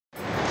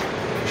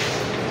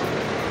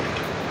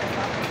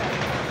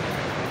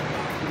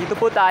Dito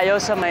po tayo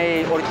sa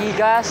may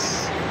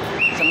Ortigas,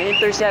 sa may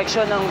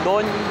intersection ng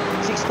Don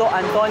Sixto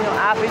Antonio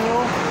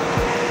Avenue,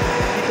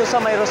 dito sa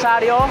may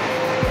Rosario.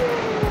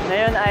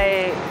 Ngayon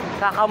ay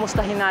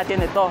kakamustahin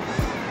natin ito,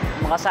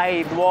 mga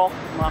sidewalk,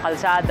 mga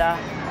kalsada,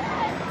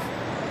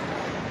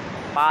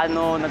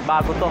 paano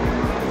nagbago to.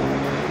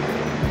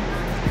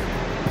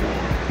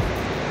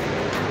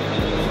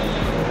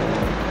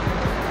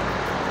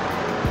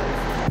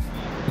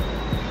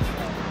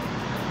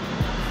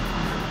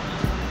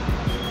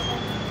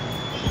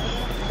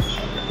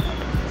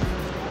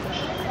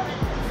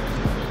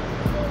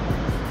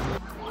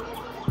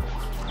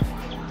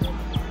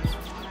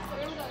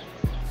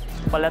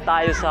 Pala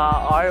tayo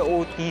sa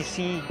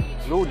ROTC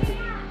Road.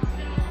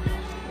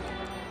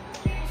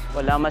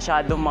 Wala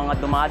masyadong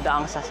mga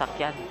dumadaang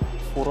sasakyan,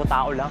 puro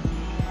tao lang.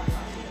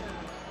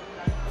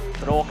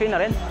 Pero okay na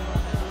rin,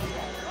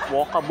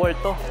 walkable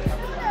to.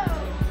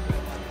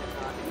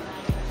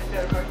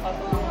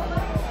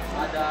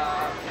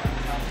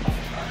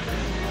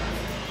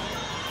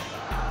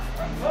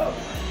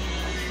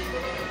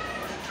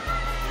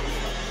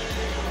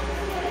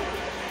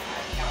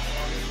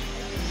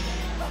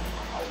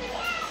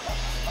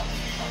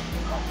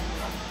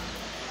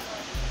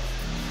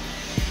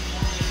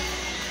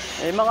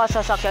 May mga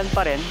sasakyan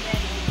pa rin.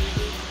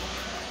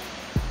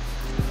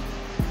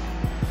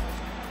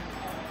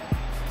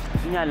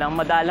 Yun nga lang,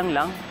 madalang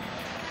lang.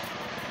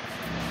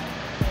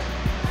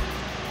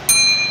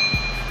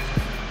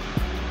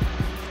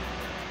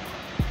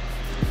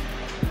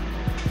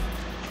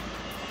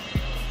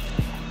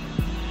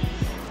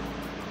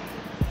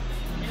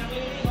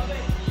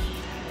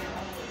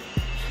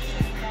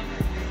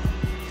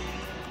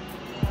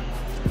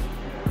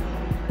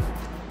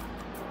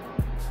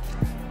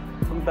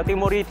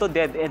 Pagdating mo rito,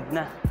 dead end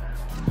na.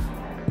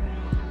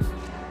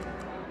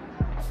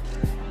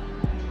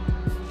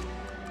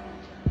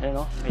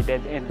 Ayan o, may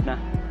dead end na.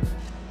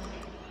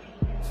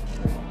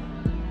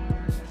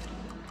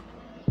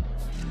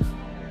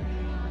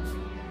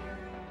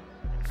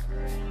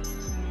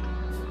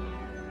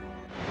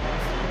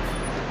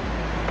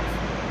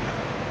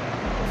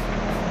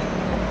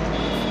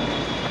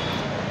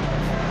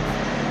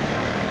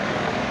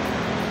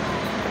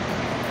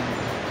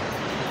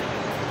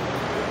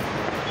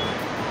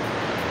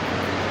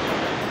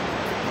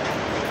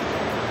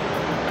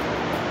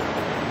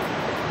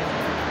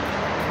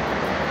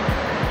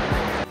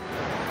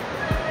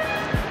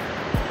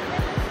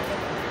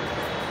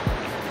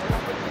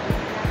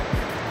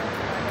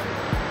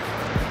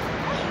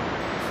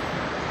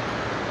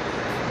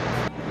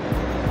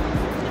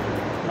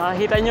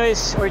 Nakikita nyo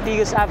is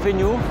Ortigas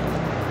Avenue.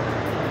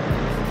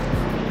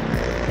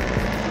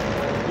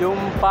 Yung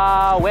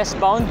pa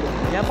westbound,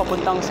 yan,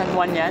 papuntang San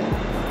Juan yan.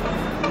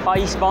 Yung pa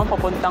eastbound,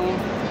 papuntang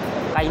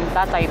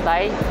Cainta,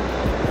 Taytay,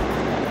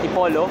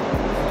 Tipolo.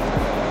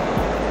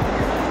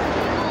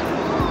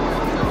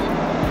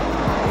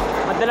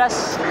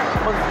 Madalas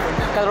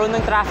magkaroon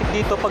ng traffic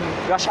dito pag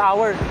rush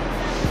hour.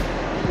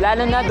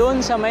 Lalo na doon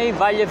sa may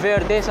Valle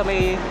Verde, sa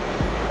may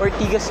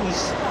Ortigas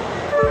East.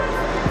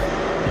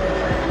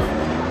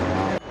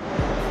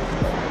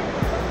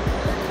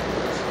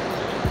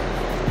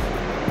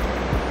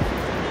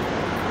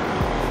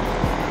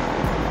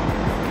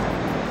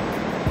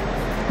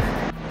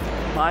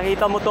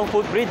 Makikita mo tong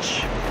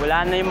footbridge,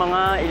 wala na yung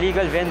mga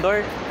illegal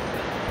vendor.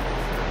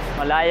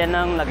 Malaya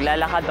nang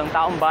naglalakad ang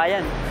taong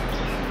bayan.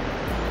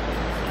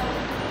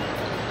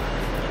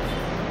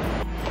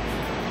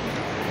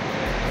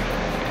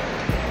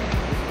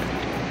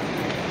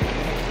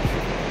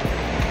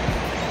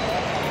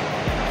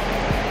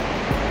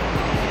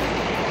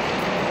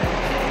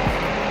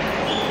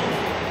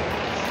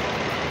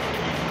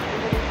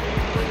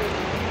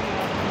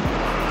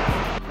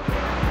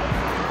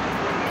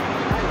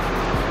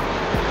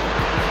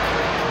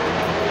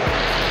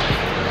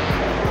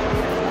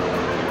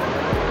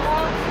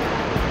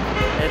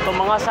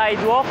 Mga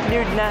sidewalk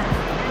cleared na.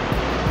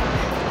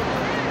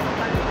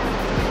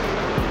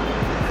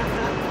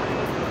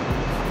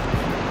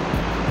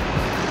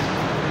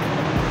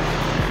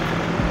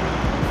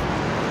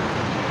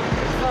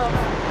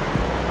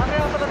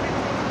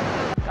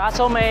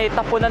 Kaso may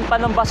tapunan pa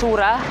ng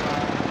basura.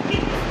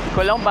 Hindi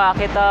ko lang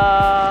bakit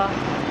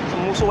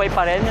sumusuway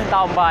pa rin yung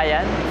taong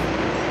bayan.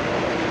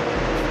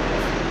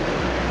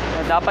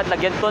 Dapat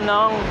lagyan to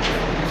ng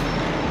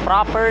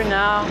proper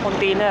na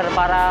container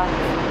para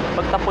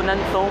pagtapunan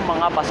tong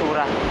mga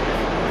basura.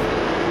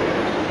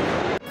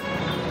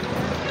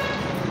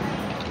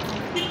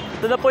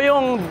 Ito na po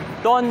yung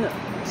Don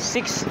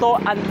Sixto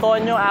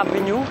Antonio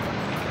Avenue,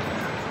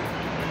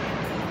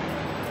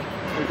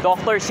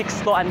 Dr.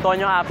 Sixto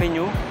Antonio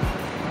Avenue.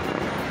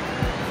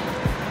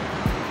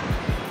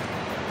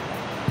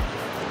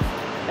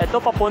 Ito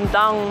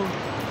papuntang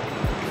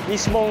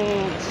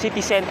mismong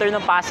city center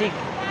ng Pasig,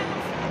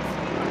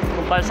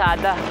 yung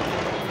kalsada.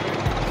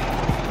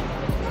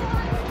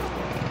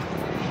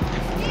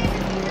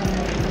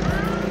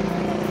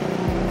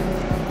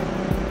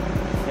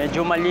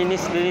 Medyo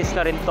malinis-linis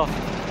na rin to.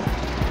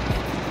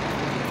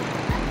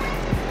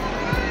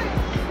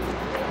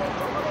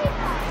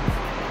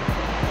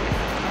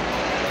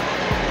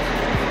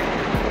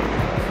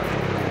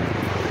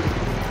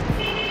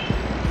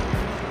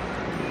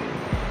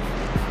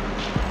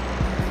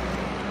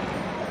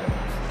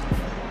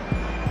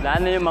 Wala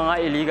na yung mga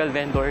illegal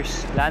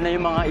vendors. Wala na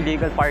yung mga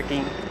illegal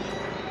parking.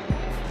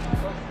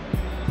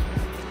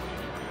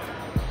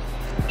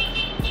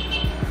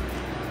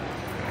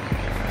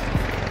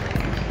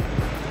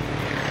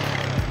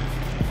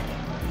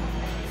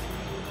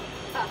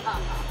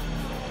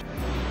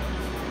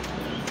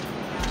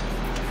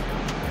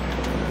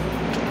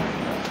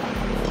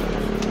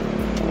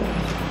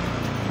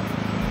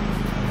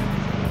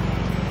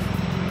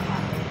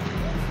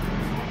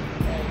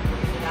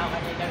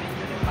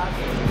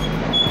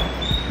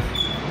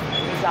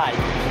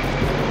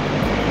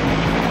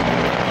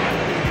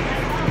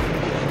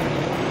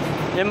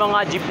 Yung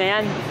mga jeep na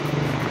yan,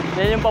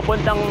 yan yung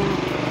papuntang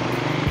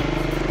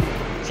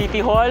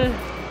City Hall,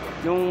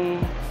 yung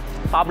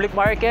public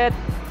market,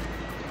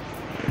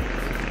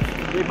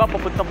 yung iba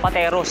papuntang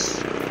Pateros.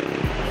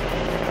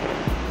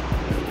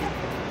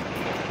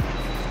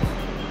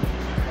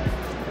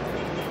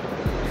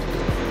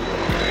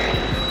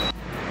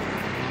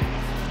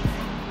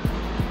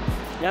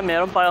 Yan,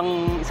 meron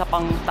parang isa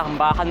pang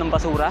tambakan ng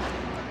basura.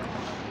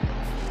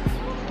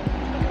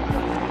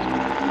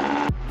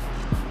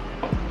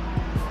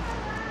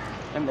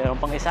 Yan, meron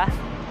pang isa.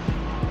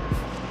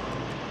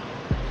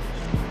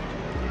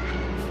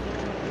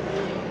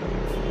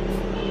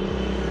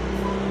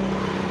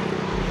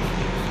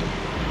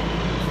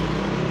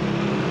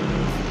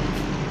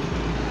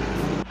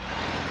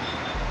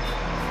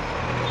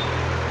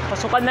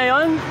 Pasukan na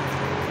yon.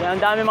 Yan,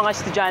 ang dami mga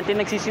estudyante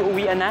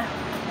nagsisiuwian na.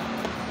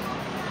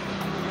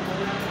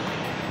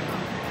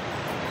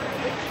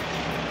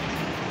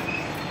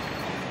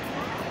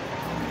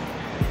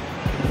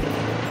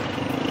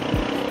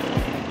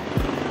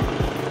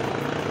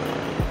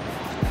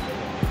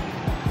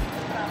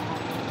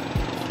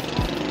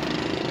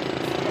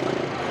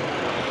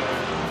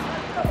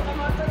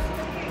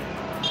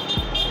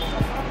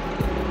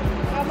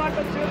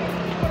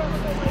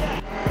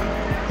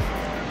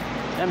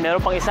 Yan,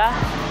 meron pang isa.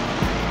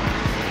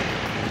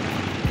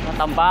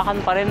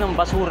 Natambakan pa rin ng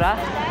basura.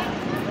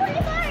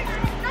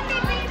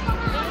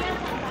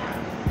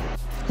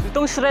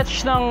 Itong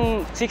stretch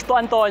ng Sixto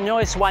Antonio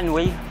is one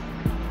way.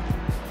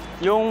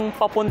 Yung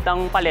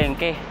papuntang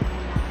palengke.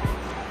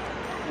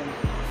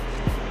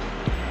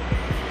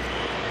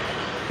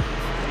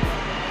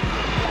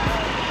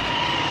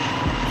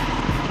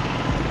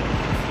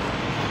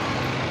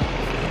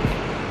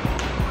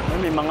 Yan,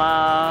 may mga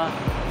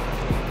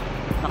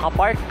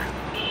nakapark.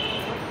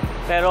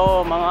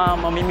 Pero mga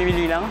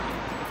mamimili lang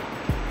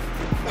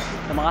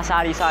sa mga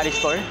sari-sari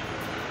store.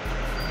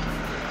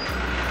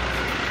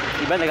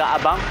 Iba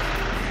nag-aabang.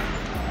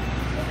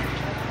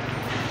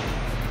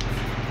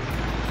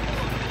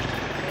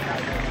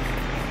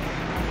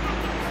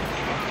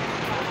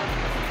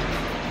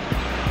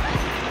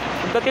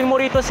 Pagdating mo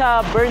rito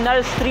sa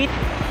Bernal Street,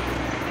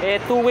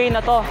 two-way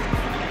na to.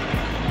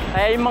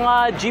 Kaya yung mga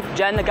jeep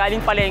dyan na galing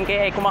palengke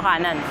ay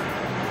kumakanan.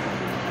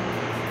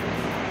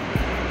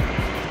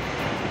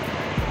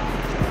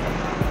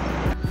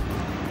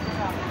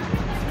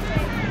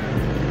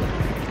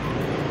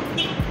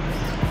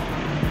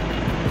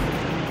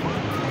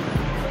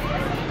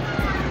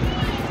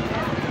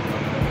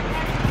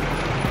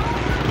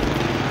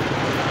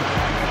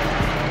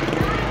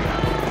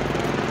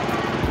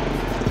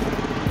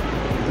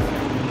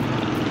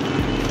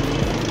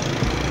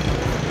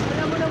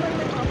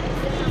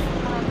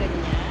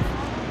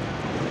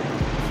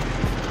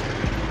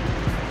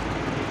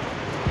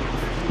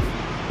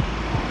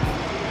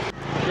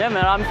 Yan,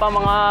 marami pa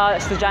mga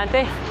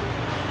estudyante.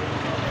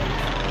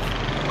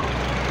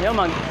 Yan,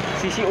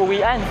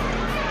 magsisiuwian.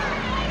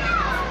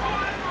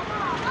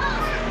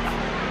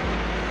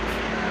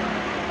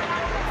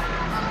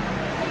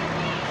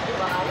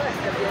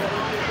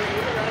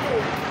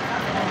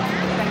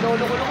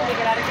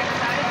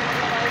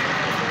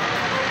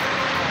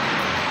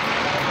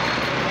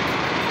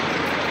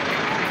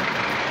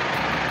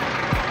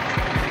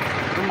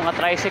 Yung mga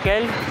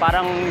tricycle,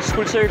 parang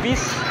school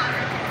service.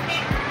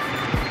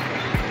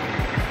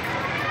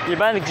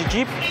 Iba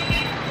nagji-jeep.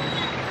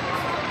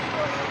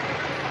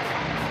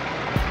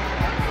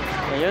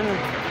 Ayun.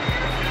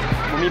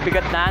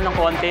 Bumibigat na ng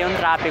konti yung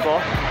trapiko.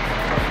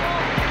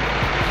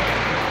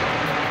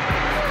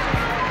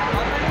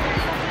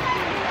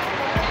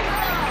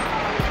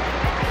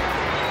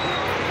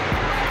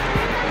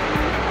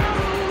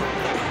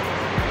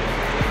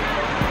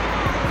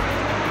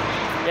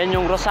 Yan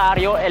yung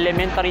Rosario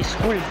Elementary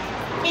School.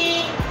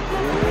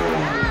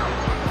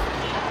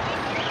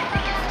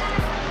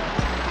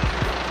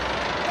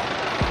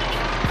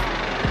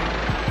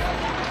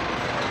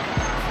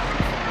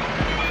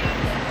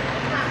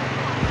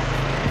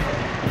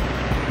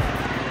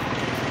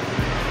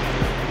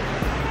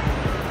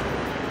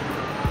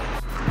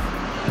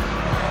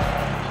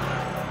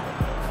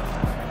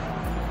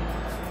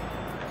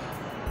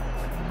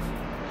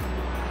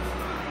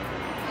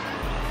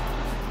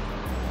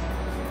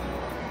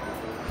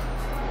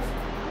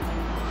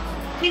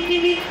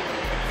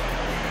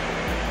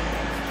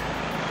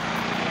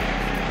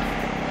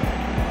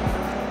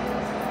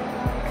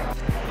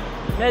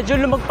 Medyo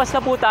lumagpas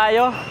na po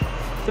tayo.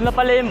 Ito na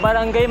pala yung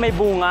barangay may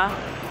bunga.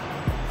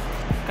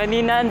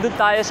 Kanina andun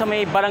tayo sa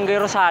may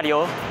barangay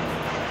Rosario.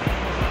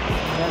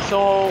 Yan,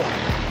 so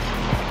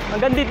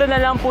hanggang dito na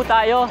lang po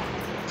tayo.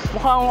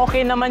 Mukhang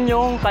okay naman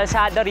yung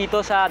kalsada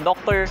rito sa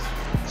Dr.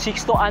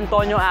 Sixto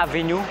Antonio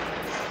Avenue.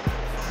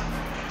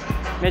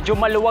 Medyo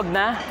maluwag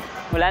na.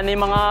 Wala na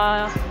yung mga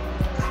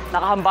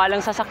nakahambalang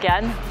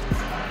sasakyan.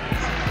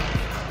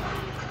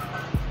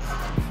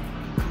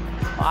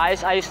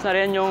 Ayos-ayos na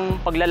rin yung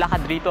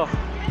paglalakad rito.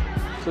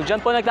 So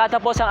dyan po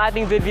nagtatapos ang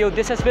ating video.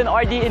 This has been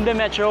RD in the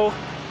Metro.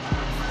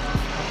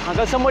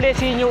 Hanggang sa muli,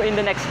 see you in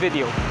the next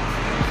video.